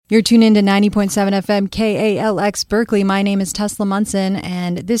You're tuned in to 90.7 FM KALX Berkeley. My name is Tesla Munson,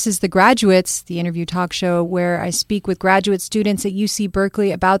 and this is The Graduates, the interview talk show where I speak with graduate students at UC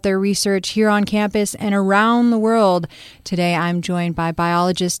Berkeley about their research here on campus and around the world. Today, I'm joined by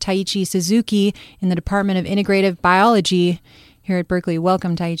biologist Taichi Suzuki in the Department of Integrative Biology here at Berkeley.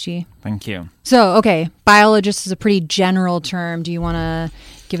 Welcome, Taichi. Thank you. So, okay, biologist is a pretty general term. Do you want to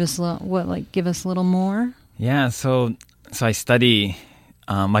give us a little more? Yeah, so I study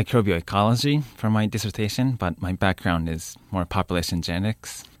microbial ecology for my dissertation, but my background is more population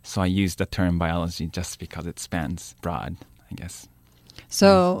genetics. So I use the term biology just because it spans broad, I guess.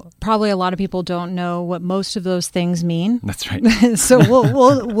 So probably a lot of people don't know what most of those things mean. That's right. So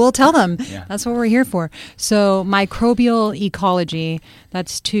we'll tell them. Yeah. That's what we're here for. So microbial ecology,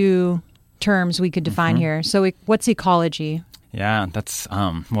 that's two terms we could define here. So what's ecology? Yeah, that's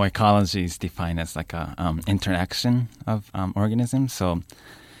well, ecology is defined as like a interaction of organisms. So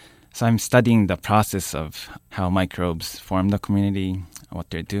I'm studying the process of how microbes form the community, what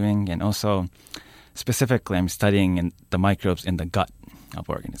they're doing, and also specifically I'm studying the microbes in the gut of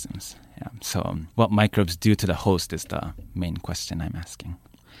organisms. Yeah. So what microbes do to the host is the main question I'm asking.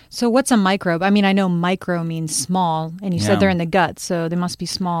 So what's a microbe? I mean, I know micro means small, and you said they're in the gut, so they must be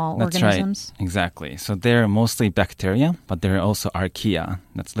small organisms. That's right, exactly. So they're mostly bacteria, but they're also archaea.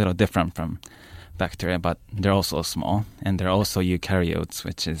 That's a little different from bacteria, but they're also small. And they're also eukaryotes,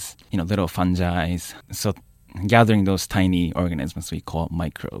 which is, little fungi. So gathering those tiny organisms we call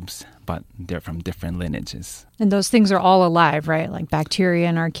microbes, but they're from different lineages. And those things are all alive, right? Like bacteria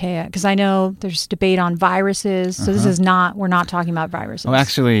and archaea. Because I know there's debate on viruses. So this is we're not talking about viruses. Well,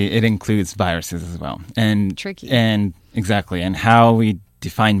 actually, it includes viruses as well. And tricky. And exactly. And how we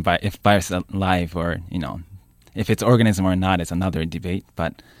define if virus is alive or, if it's organism or not is another debate.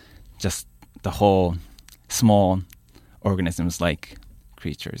 But just the whole small organisms like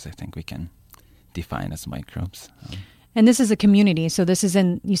creatures, I think we can define as microbes. And this is a community. So this is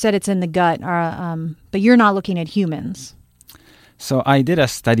you said it's in the gut, but you're not looking at humans. So I did a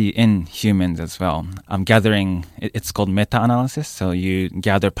study in humans as well. I'm gathering, it's called meta-analysis. So you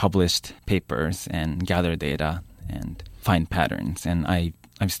gather published papers and gather data and find patterns. And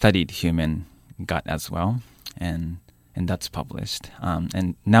I've studied human gut as well. And that's published.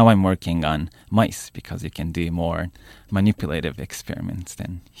 And now I'm working on mice because you can do more manipulative experiments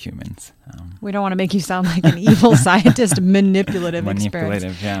than humans. We don't want to make you sound like an evil scientist, manipulative experiments.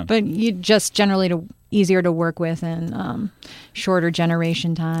 Manipulative, yeah. But you just generally easier to work with and shorter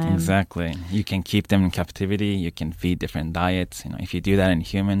generation time. Exactly. You can keep them in captivity. You can feed different diets. If you do that in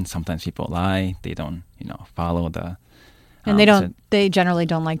humans, sometimes people lie. They don't, follow the... And they generally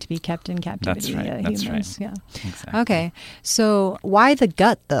don't like to be kept in captivity. That's right. That's humans. right. Yeah. Exactly. Okay. So why the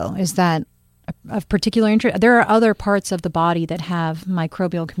gut, though? Is that of particular interest? There are other parts of the body that have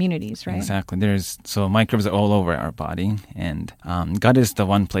microbial communities, right? Exactly. So microbes are all over our body, and gut is the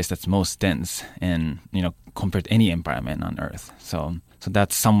one place that's most dense, and compared to any environment on Earth. So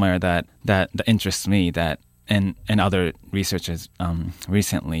that's somewhere that interests me. That and other researchers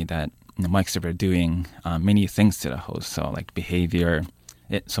recently that. Microbes are doing many things to the host, so like behavior.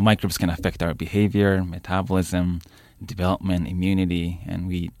 So microbes can affect our behavior, metabolism, development, immunity, and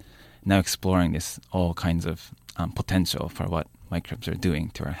we now exploring this all kinds of potential for what microbes are doing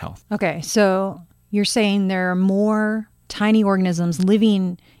to our health. Okay, so you're saying there are more tiny organisms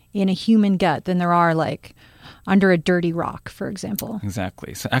living in a human gut than there are like under a dirty rock, for example.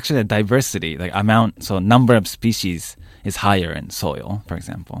 Exactly. So actually the diversity, number of species is higher in soil, for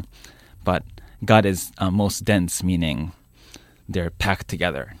example. But gut is most dense, meaning they're packed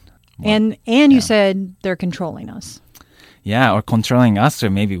together. And you said they're controlling us. Yeah, or controlling us,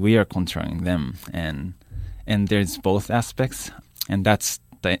 or maybe we are controlling them. And there's both aspects. And that's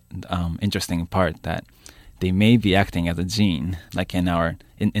the interesting part, that they may be acting as a gene, like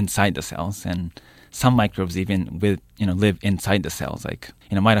inside the cells. And some microbes even live inside the cells. Like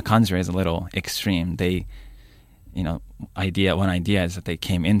mitochondria is a little extreme. One idea is that they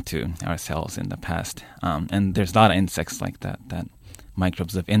came into our cells in the past. And there's a lot of insects like that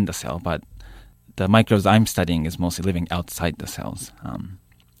microbes live in the cell, but the microbes I'm studying is mostly living outside the cells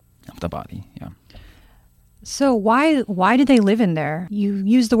of the body. Yeah. So why do they live in there? You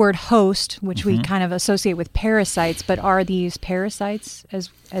use the word host, which we kind of associate with parasites, but are these parasites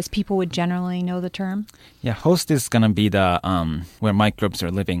as people would generally know the term? Yeah, host is going to be the where microbes are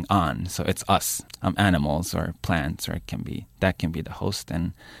living on. So it's us, animals or plants, or can be the host,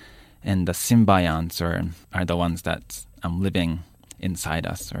 and the symbionts are the ones that living inside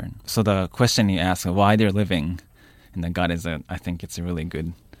us. So the question you ask, why they're living in the gut, I think it's a really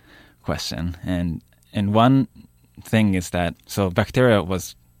good question. And one thing is that, so bacteria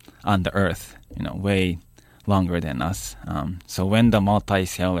was on the Earth, way longer than us. So when the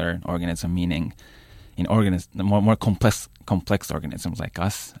multicellular organism, meaning more complex organisms like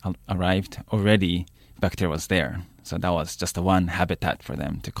us arrived, already bacteria was there. So that was just the one habitat for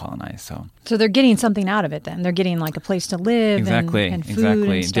them to colonize. So they're getting something out of it then. They're getting like a place to live and food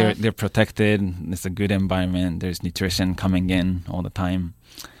and stuff. They're protected. It's a good environment. There's nutrition coming in all the time.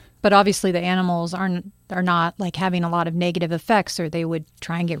 But obviously the animals are not like having a lot of negative effects, or they would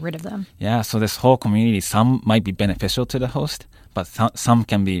try and get rid of them. Yeah, so this whole community, some might be beneficial to the host, but some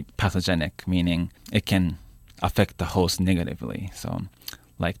can be pathogenic, meaning it can affect the host negatively. So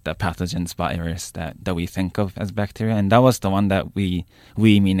like the pathogens virus that we think of as bacteria. And that was the one that we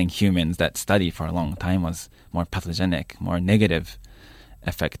meaning humans, that study for a long time was more pathogenic, more negative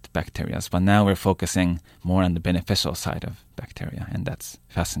affect bacteria. But now we're focusing more on the beneficial side of bacteria, and that's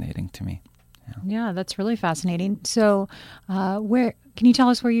fascinating to me. Yeah, that's really fascinating. So where can you tell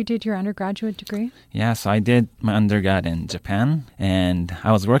us where you did your undergraduate degree? Yeah, so I did my undergrad in Japan, and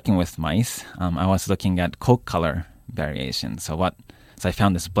I was working with mice. I was looking at coat color variation. So I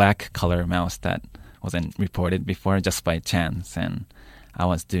found this black color mouse that wasn't reported before just by chance, and I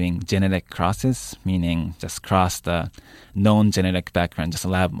was doing genetic crosses, meaning just cross the known genetic background, just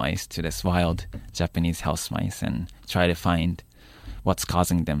lab mice, to this wild Japanese house mice and try to find what's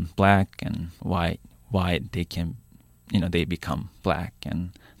causing them black and why they can, they become black.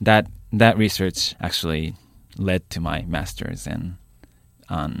 And that research actually led to my master's and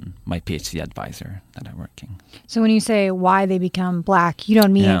on my PhD advisor that I'm working. So when you say why they become black, you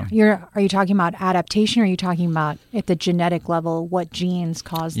don't mean, are you talking about adaptation, or are you talking about at the genetic level, what genes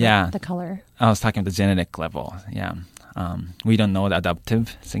cause the color? I was talking at the genetic level, yeah. We don't know the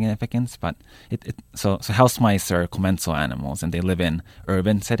adaptive significance, but so house mice are commensal animals, and they live in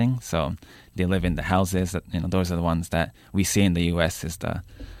urban settings. So they live in the houses that, those are the ones that we see in the U.S. is the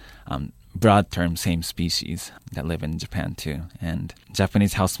broad term same species that live in Japan too. And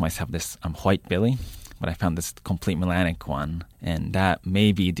Japanese house mice have this white belly, but I found this complete melanic one, and that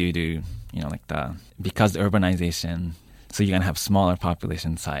may be due to because the urbanization, so you're gonna have smaller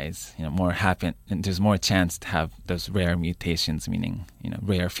population size, more happen, and there's more chance to have those rare mutations, meaning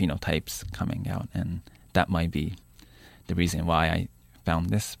rare phenotypes coming out, and that might be the reason why I found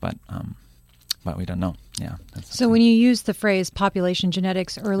this, but we don't know. Yeah. So when you use the phrase population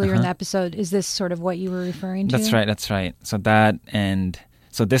genetics earlier in the episode, is this sort of what you were referring to? That's right. So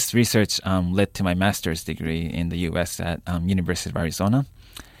so this research led to my master's degree in the U.S. at University of Arizona.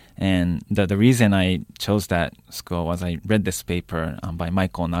 And the reason I chose that school was I read this paper by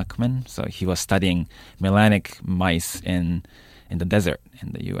Michael Nachman. So he was studying melanic mice in the desert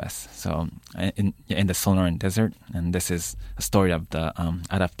in the U.S., so in the Sonoran Desert. And this is a story of the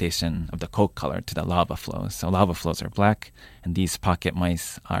adaptation of the coat color to the lava flows. So lava flows are black, and these pocket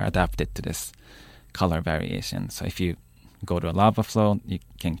mice are adapted to this color variation. So if you go to a lava flow, you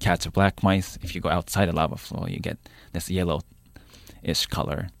can catch a black mice. If you go outside a lava flow, you get this yellowish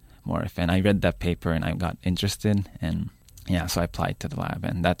color more. And I read that paper, and I got interested, and so I applied to the lab,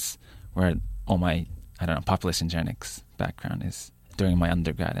 and that's where all my population genetics background is during my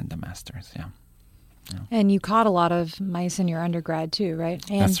undergrad and the master's. Yeah. And you caught a lot of mice in your undergrad too, right?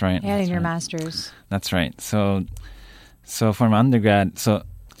 And, that's right. And in your master's. That's right. So for my undergrad, so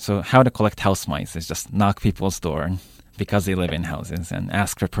how to collect house mice is just knock people's door because they live in houses and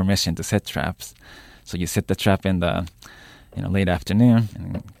ask for permission to set traps. So you set the trap in the late afternoon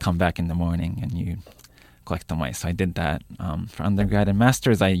and come back in the morning and you collect the mice. So I did that for undergrad. And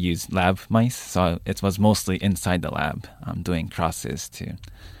master's, I used lab mice. So it was mostly inside the lab doing crosses to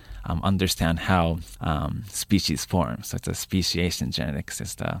understand how species form. So it's a speciation genetics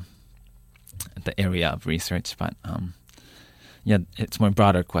is the area of research. But it's more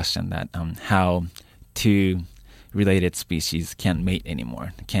broader question that how two related species can't mate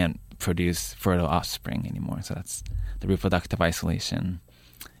anymore, can't produce fertile offspring anymore. So that's the reproductive isolation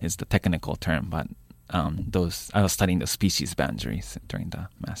is the technical term, but I was studying the species boundaries during the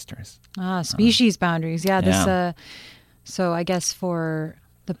master's. Species boundaries. Yeah. So I guess for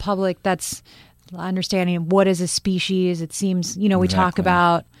the public, that's understanding of what is a species. It seems, we talk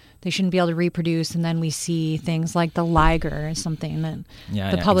about they shouldn't be able to reproduce, and then we see things like the liger as something that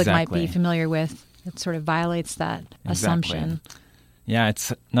the public might be familiar with. That sort of violates that assumption. Yeah,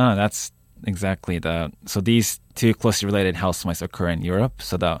 that's exactly so these two closely related house mice occur in Europe.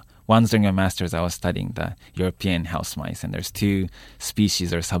 So the ones during my master's, I was studying the European house mice, and there's two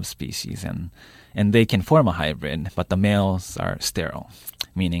species or subspecies, and they can form a hybrid, but the males are sterile,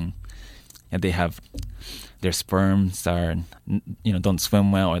 meaning they have their sperms are don't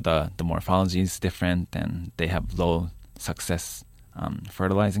swim well, or the morphology is different, and they have low success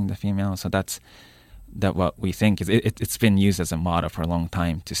fertilizing the female. So that's what we think is it's been used as a model for a long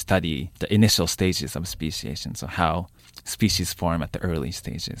time to study the initial stages of speciation. So how species form at the early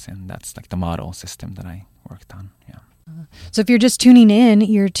stages, and that's like the model system that I worked on. Yeah. So if you're just tuning in,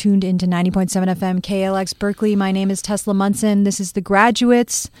 you're tuned into 90.7 FM KLX Berkeley. My name is Tesla Munson. This is The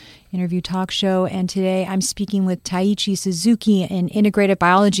Graduates interview talk show, and today I'm speaking with Taichi Suzuki in integrated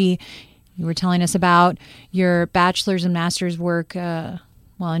biology. You were telling us about your bachelor's and master's work in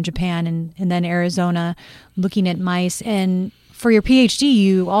Japan and then Arizona, looking at mice. And for your PhD,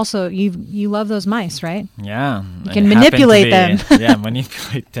 you love those mice, right? Yeah. You can manipulate them. Yeah,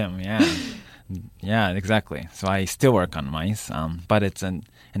 manipulate them, yeah. Yeah, exactly. So I still work on mice, but it's in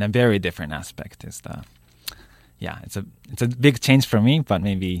a very different aspect. It's a big change for me, but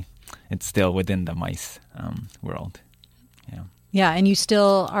maybe it's still within the mice world. Yeah. Yeah, and you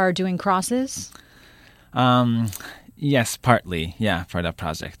still are doing crosses? Yes, partly. Yeah, for the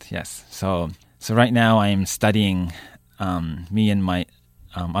project. Yes. So right now I'm studying. Me and my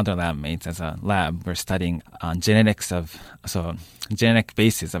other lab mates as a lab, we're studying genetic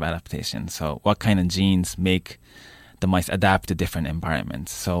basis of adaptation. So what kind of genes make the mice adapt to different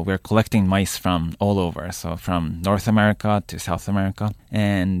environments. So we're collecting mice from all over, so from North America to South America.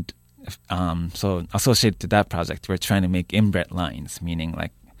 And so associated to that project, we're trying to make inbred lines, meaning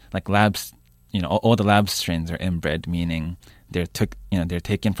like labs, all the lab strains are inbred, meaning they're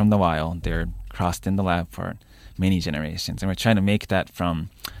taken from the wild, they're crossed in the lab for many generations. And we're trying to make that from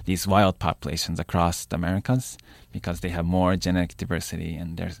these wild populations across the Americas because they have more genetic diversity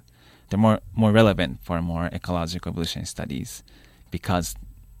and they're more relevant for more ecological evolutionary studies because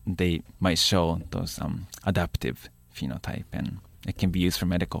they might show those adaptive phenotype, and it can be used for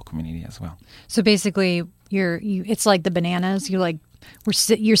medical community as well. So basically, it's like the bananas.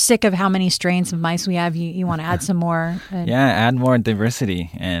 You're sick of how many strains of mice we have. You want to add some more. Yeah, add more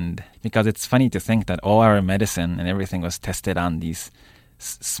diversity. And because it's funny to think that all our medicine and everything was tested on these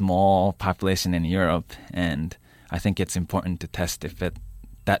small population in Europe. And I think it's important to test if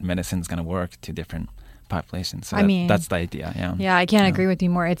that medicine is going to work to different populations. So that's the idea. Yeah. Yeah, I can't agree with you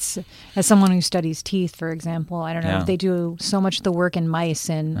more. It's, as someone who studies teeth, for example, I don't know if they do so much of the work in mice,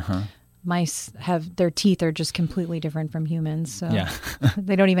 and mice have their teeth are just completely different from humans. So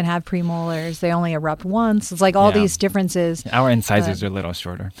they don't even have premolars. They only erupt once. It's like all these differences. Our incisors are a little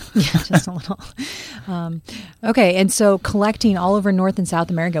shorter. Yeah, just a little. Okay, and so collecting all over North and South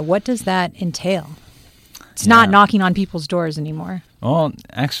America, what does that entail? It's not knocking on people's doors anymore. Well,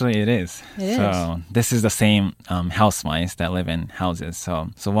 actually it is. So this is the same house mice that live in houses.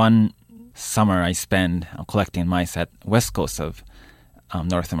 So one summer I spent collecting mice at west coast of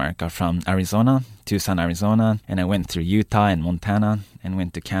North America, from Arizona, Tucson, Arizona, and I went through Utah and Montana and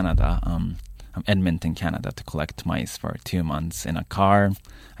went to Canada, Edmonton, Canada, to collect mice for 2 months in a car.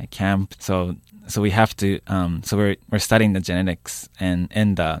 I camped. So we have to. So we're studying the genetics and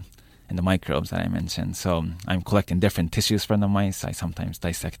the microbes that I mentioned. So I'm collecting different tissues from the mice. I sometimes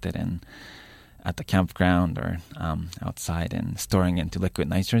dissect it at the campground or outside and storing it into liquid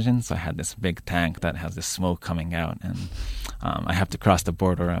nitrogen. So I had this big tank that has this smoke coming out, and I have to cross the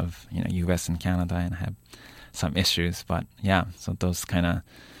border of U.S. and Canada, and I have some issues. But yeah, so those kind of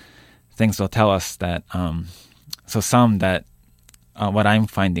things will tell us that. What I'm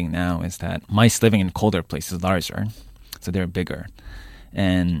finding now is that mice living in colder places are larger, so they're bigger,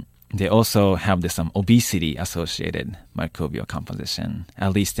 and they also have this obesity-associated microbial composition,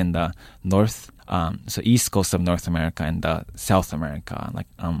 at least in the north, so east coast of North America and the South America, like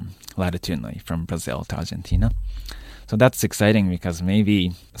latitudinally from Brazil to Argentina. So that's exciting because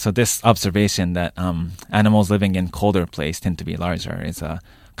this observation that animals living in colder places tend to be larger is a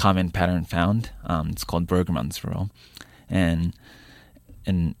common pattern found. It's called Bergmann's rule, and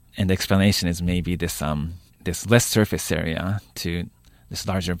the explanation is maybe this less surface area to this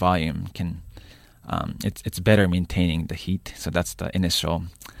larger volume it's better maintaining the heat. So that's the initial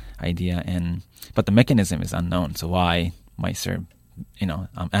idea, but the mechanism is unknown. So why mice are,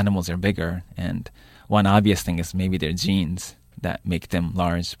 animals are bigger, and one obvious thing is maybe their genes that make them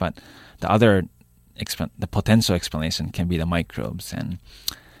large. But the potential explanation can be the microbes, and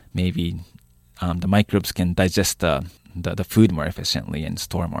maybe the microbes can digest the food more efficiently and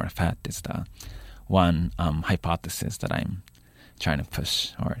store more fat. Is the one hypothesis that I'm trying to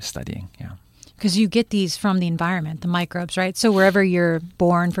push or studying. Yeah. Because you get these from the environment, the microbes, right? So wherever you're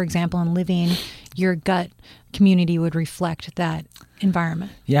born, for example, and living, your gut community would reflect that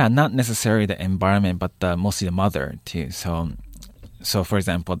environment. Yeah, not necessarily the environment, but mostly the mother too. So for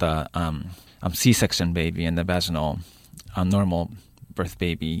example, the C-section baby and the vaginal normal birth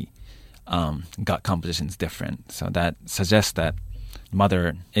baby gut composition is different. So that suggests that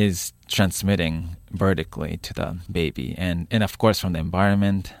mother is transmitting vertically to the baby, and of course from the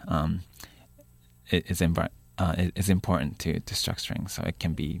environment, it is important to structuring. So it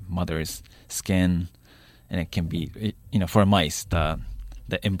can be mother's skin, and it can be, for mice, the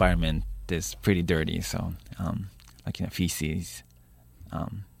environment is pretty dirty. So feces,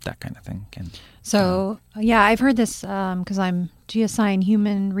 that kind of thing. I've heard this because I'm geoscience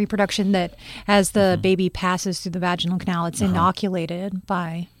human reproduction, that as the baby passes through the vaginal canal, it's inoculated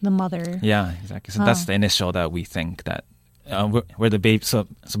by the mother. Yeah, exactly. So that's the initial that we think that where the baby, so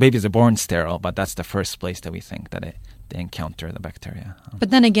babies are born sterile, but that's the first place that we think that they encounter the bacteria.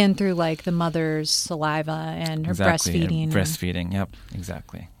 But then again, through like the mother's saliva and her breastfeeding. Breastfeeding, yep,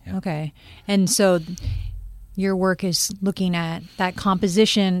 exactly. Yep. Okay. And so your work is looking at that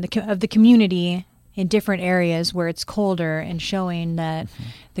composition of the community in different areas where it's colder, and showing that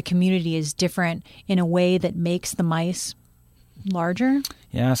the community is different in a way that makes the mice larger?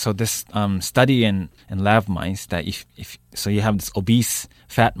 Yeah, so this study in lab mice, that if you have this obese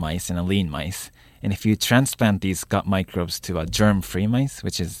fat mice and a lean mice, and if you transplant these gut microbes to a germ-free mice,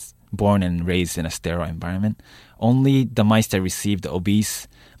 which is born and raised in a sterile environment, only the mice that receive the obese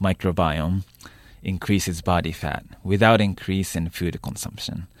microbiome increases body fat without increase in food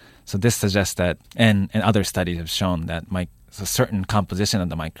consumption. So this suggests that, and other studies have shown that a certain composition of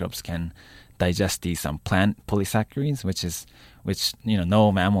the microbes can digest these plant polysaccharides, which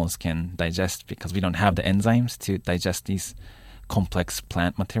no mammals can digest because we don't have the enzymes to digest these complex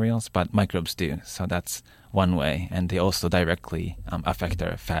plant materials, but microbes do. So that's one way, and they also directly affect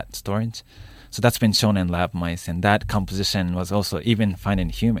their fat storage. So that's been shown in lab mice, and that composition was also even found in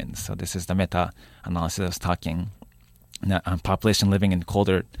humans. So this is the meta-analysis I was talking. That population living in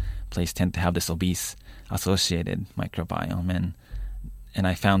colder place tend to have this obese associated microbiome, and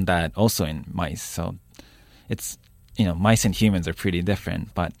I found that also in mice. So it's, mice and humans are pretty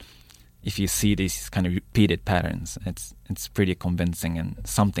different, but if you see these kind of repeated patterns, it's pretty convincing, and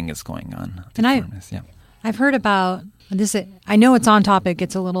something is going on. And I've heard about this. I know it's on topic.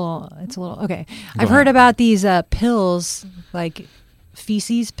 It's a little okay. I've heard about these pills, like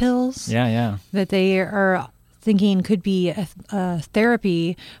feces pills. Yeah. That they are thinking could be a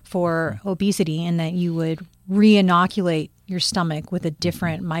therapy for obesity, and that you would re-inoculate your stomach with a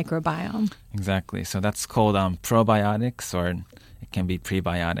different microbiome. Exactly. So that's called probiotics, or it can be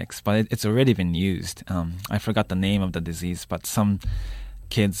prebiotics, but it's already been used. I forgot the name of the disease, but some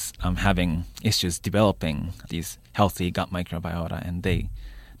kids having issues developing these healthy gut microbiota, and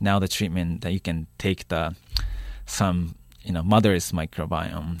now the treatment that you can take some mother's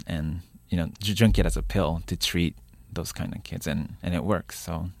microbiome and drink it as a pill to treat those kind of kids, and it works.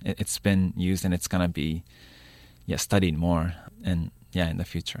 So it's been used, and it's gonna be studied more, and in the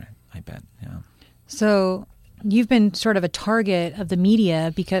future, I bet. Yeah. So you've been sort of a target of the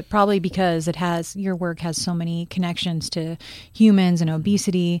media because your work has so many connections to humans and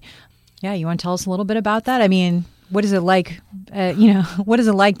obesity. Yeah, you want to tell us a little bit about that? I mean, what is it like? What is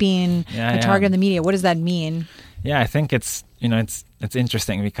it like being a target of the media? What does that mean? Yeah, I think it's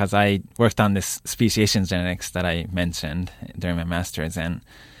interesting because I worked on this speciation genetics that I mentioned during my master's, and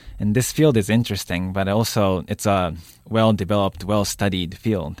this field is interesting, but also it's a well-developed, well-studied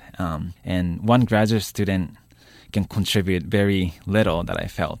field. And one graduate student can contribute very little, that I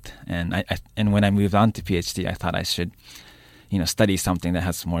felt. And when I moved on to PhD, I thought I should, study something that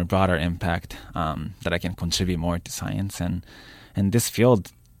has more broader impact, that I can contribute more to science. And this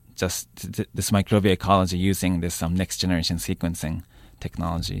field, just this microbial ecology using this next generation sequencing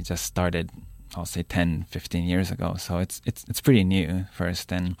technology, just started, I'll say 10, 15 years ago. So it's pretty new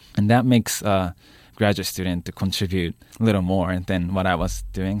first, and that makes a graduate student to contribute a little more than what I was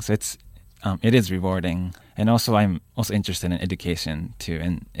doing. So it is rewarding, and also I'm also interested in education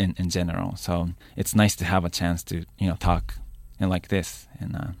too, in general. So it's nice to have a chance to talk like this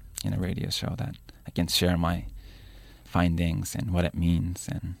in a radio show, that I can share my findings and what it means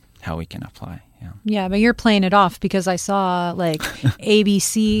and how we can apply. Yeah, but you're playing it off, because I saw like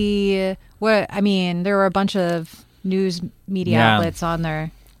ABC. There were a bunch of news media outlets on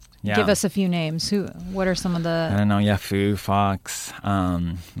there. Yeah. Give us a few names. What are some of the? I don't know. Yahoo, Fox,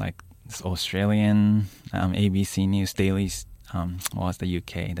 like this Australian ABC News, Daily. What's the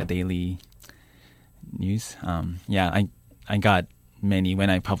UK? The Daily News. I got many when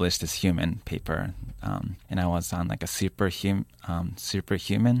I published this human paper, and I was on like a superhuman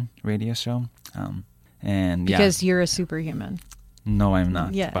radio show. Because you're a superhuman. No, I'm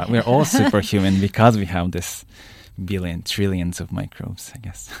not. Yeah. But we're all superhuman because we have this trillions of microbes, I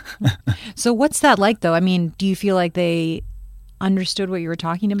guess. So what's that like, though? I mean, do you feel like they understood what you were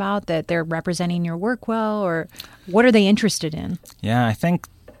talking about, that they're representing your work well, or what are they interested in? Yeah, I think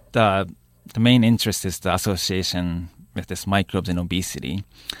the main interest is the association with this microbes and obesity.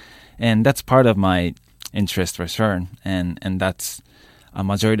 And that's part of my interest for sure. And that's a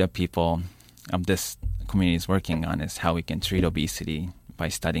majority of people of this community is working on, is how we can treat obesity by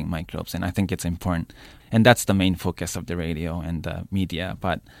studying microbes. And I think it's important. And that's the main focus of the radio and the media.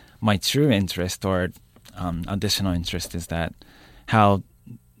 But my true interest or additional interest is that how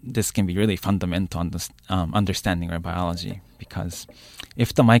this can be really fundamental on this, understanding our biology. Because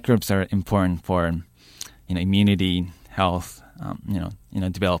if the microbes are important for, immunity, health,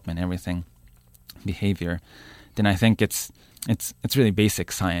 development, everything, behavior, then I think it's really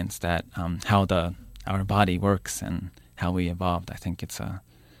basic science that how our body works and how we evolved. I think it's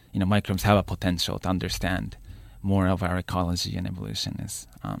microbes have a potential to understand more of our ecology and evolution is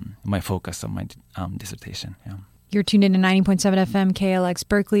my focus of my dissertation. Yeah. You're tuned in to 90.7 FM, KLX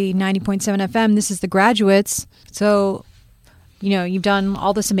Berkeley, 90.7 FM. This is The Graduates. So, you've done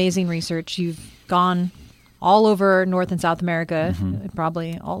all this amazing research. You've gone all over North and South America,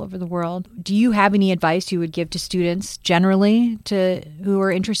 probably all over the world. Do you have any advice you would give to students generally who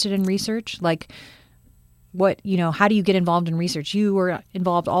are interested in research? Like, how do you get involved in research? You were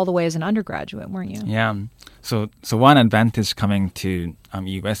involved all the way as an undergraduate, weren't you? Yeah. So one advantage coming to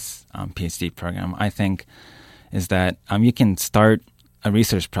U.S. PhD program, I think, is that you can start a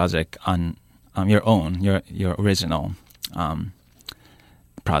research project on your own, your original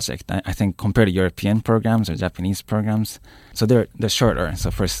project. I think compared to European programs or Japanese programs, so they're shorter. So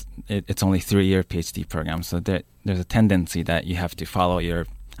first, it's only 3-year PhD programs. So there's a tendency that you have to follow your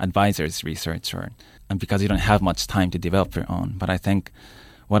advisor's research, and because you don't have much time to develop your own. But I think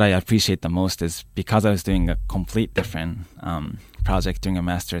what I appreciate the most is because I was doing a complete different project during a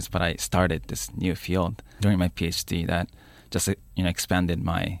master's, but I started this new field during my PhD that just expanded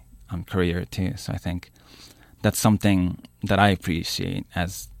my career too. So I think that's something that I appreciate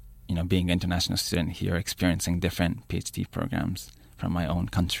as being an international student here, experiencing different PhD programs from my own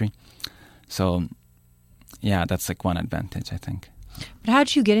country. So yeah, that's like one advantage, I think. But how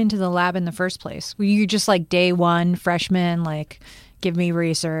did you get into the lab in the first place? Were you just like day one freshman, like give me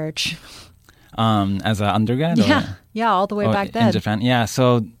research? As an undergrad? Yeah, all the way back then. In Japan. Yeah,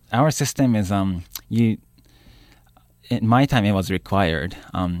 so our system is in my time it was required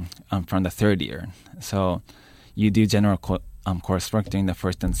from the third year. So you do general coursework during the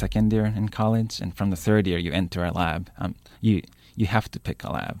first and second year in college, and from the third year you enter a lab. You have to pick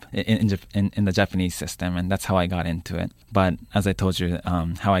a lab in the Japanese system, and that's how I got into it. But as I told you,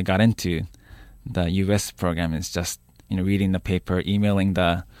 how I got into the U.S. program is just reading the paper, emailing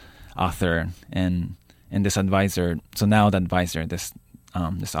the author, and this advisor. So now the advisor, this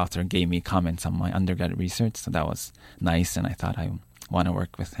author gave me comments on my undergraduate research, so that was nice, and I thought I want to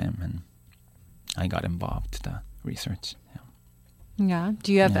work with him, and I got involved in the research. Yeah.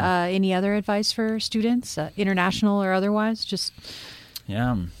 Do you have any other advice for students, international or otherwise?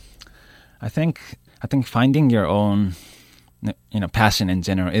 Yeah, I think finding your own passion in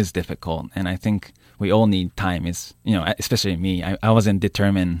general is difficult, and I think we all need time. Is especially me. I wasn't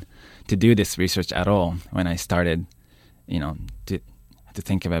determined to do this research at all when I started. To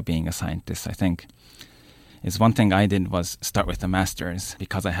think about being a scientist. I think is one thing I did was start with a master's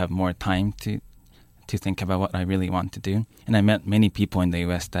because I have more time to think about what I really want to do. And I met many people in the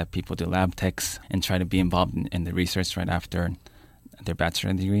U.S. that people do lab techs and try to be involved in the research right after their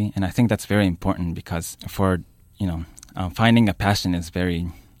bachelor degree. And I think that's very important because for, finding a passion is very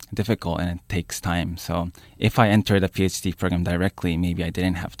difficult and it takes time. So if I entered a PhD program directly, maybe I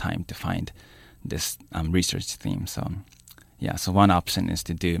didn't have time to find this research theme. So so one option is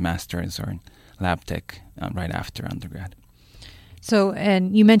to do master's or lab tech right after undergrad. So,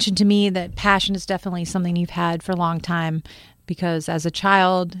 and you mentioned to me that passion is definitely something you've had for a long time because as a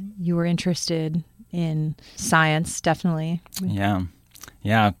child, you were interested in science, definitely.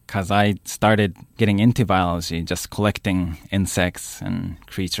 Yeah, because I started getting into biology, just collecting insects and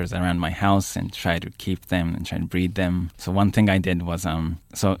creatures around my house and try to keep them and try to breed them. So one thing I did was,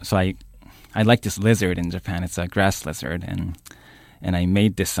 I like this lizard in Japan. It's a grass lizard, and I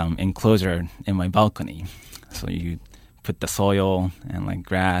made this enclosure in my balcony. So you put the soil and like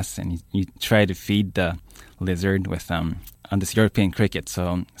grass, and you try to feed the lizard with on this European cricket.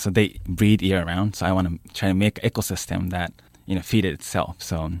 So they breed year round. So I want to try to make an ecosystem that feed it itself.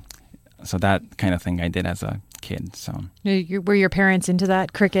 So that kind of thing I did as a kid. So were your parents into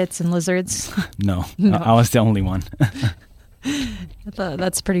that, crickets and lizards? No. I was the only one.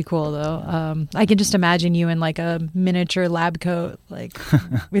 That's pretty cool, though. I can just imagine you in like a miniature lab coat, like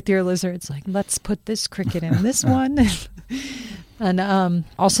with your lizards. Like, let's put this cricket in this one. And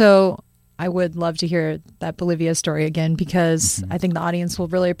also, I would love to hear that Bolivia story again, because I think the audience will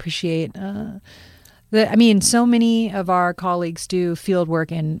really appreciate so many of our colleagues do field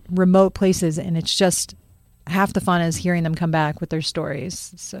work in remote places, and it's just half the fun is hearing them come back with their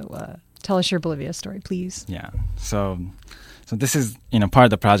stories. So tell us your Bolivia story, please. Yeah. So this is, part of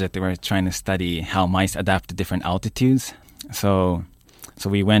the project that we're trying to study how mice adapt to different altitudes. So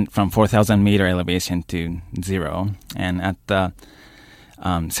we went from 4,000 meter elevation to 0, and at the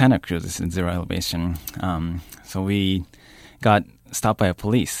Santa Cruz, this is 0 elevation. So we got stopped by a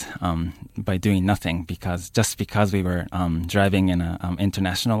police by doing nothing because we were driving in an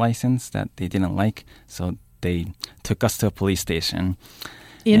international license that they didn't like. So they took us to a police station.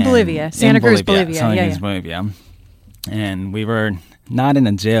 In Bolivia, Santa Cruz, Bolivia. Bolivia. And we were not in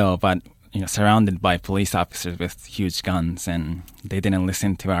a jail, but surrounded by police officers with huge guns, and they didn't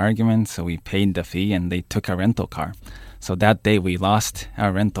listen to our arguments. So we paid the fee, and they took our rental car. So that day we lost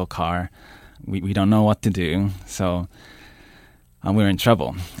our rental car. We don't know what to do. So we were in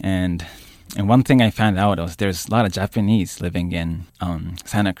trouble. And one thing I found out was there's a lot of Japanese living in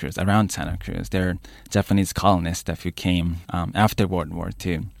Santa Cruz, around Santa Cruz. They're Japanese colonists that who came after World War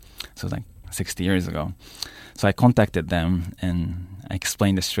II. So like 60 years ago. So I contacted them and I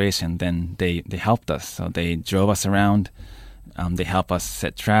explained the situation. Then they helped us. So they drove us around. They helped us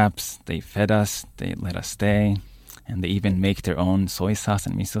set traps. They fed us. They let us stay. And they even make their own soy sauce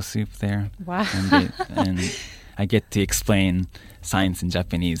and miso soup there. Wow. And I get to explain science in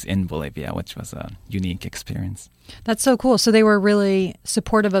Japanese in Bolivia, which was a unique experience. That's so cool. So they were really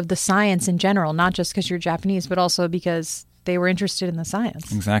supportive of the science in general, not just because you're Japanese, but also because they were interested in the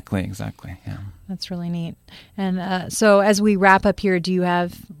science. Exactly, yeah. That's really neat. And so as we wrap up here, do you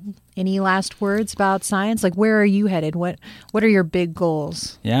have any last words about science? Like, where are you headed? What are your big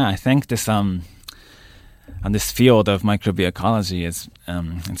goals? Yeah, I think this this field of microbiology is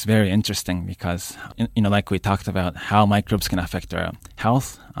it's very interesting because like we talked about how microbes can affect our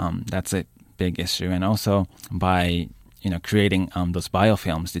health. That's a big issue, and also by creating those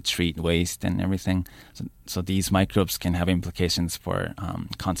biofilms to treat waste and everything. So these microbes can have implications for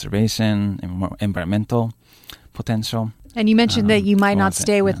conservation and more environmental potential. And you mentioned that you might not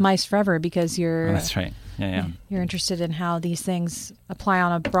stay with mice forever because you're... Oh, that's right. Yeah. You're interested in how these things apply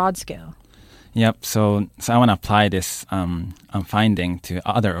on a broad scale. Yep. So I want to apply this finding to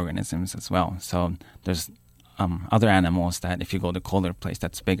other organisms as well. So there's other animals that if you go to a colder place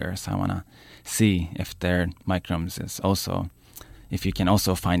that's bigger. So I want to see if their microbes if you can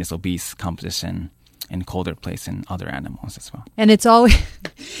also find this obese composition in colder place in other animals as well. And it's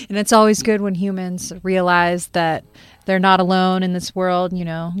always good when humans realize that they're not alone in this world.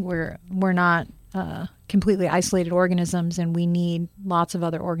 We're not completely isolated organisms, and we need lots of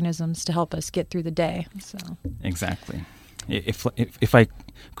other organisms to help us get through the day. So exactly. If I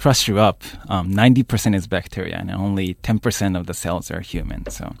crush you up, 90% is bacteria, and only 10% of the cells are human.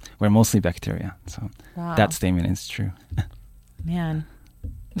 So we're mostly bacteria. So That statement is true. Man,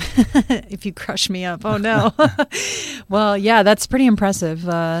 if you crush me up, oh no. Well, yeah, that's pretty impressive.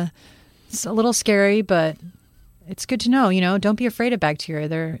 It's a little scary, but it's good to know. Don't be afraid of bacteria.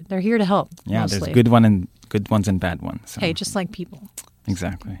 They're here to help. Yeah, mostly. There's good ones and bad ones. So. Hey, just like people.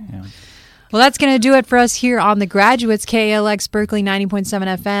 Exactly. Yeah. Well, that's going to do it for us here on The Graduates, KALX Berkeley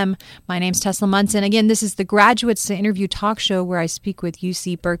 90.7 FM. My name's Tesla Munson. Again, this is The Graduates, the interview talk show where I speak with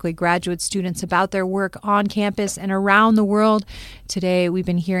UC Berkeley graduate students about their work on campus and around the world. Today, we've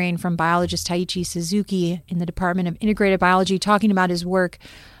been hearing from biologist Taichi Suzuki in the Department of Integrated Biology talking about his work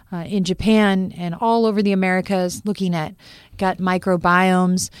in Japan and all over the Americas, looking at gut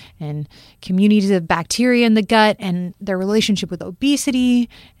microbiomes and communities of bacteria in the gut and their relationship with obesity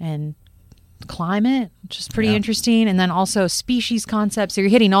and climate, which is pretty interesting, and then also species concepts. So you're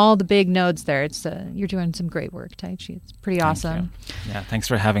hitting all the big nodes there. It's you're doing some great work, Taichi. It's pretty awesome. Yeah, thanks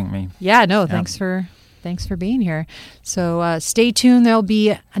for having me. Yeah, no, thanks for being here. So stay tuned. There'll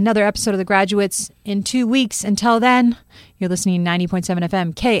be another episode of The Graduates in 2 weeks. Until then, you're listening to 90.7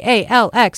 FM KALX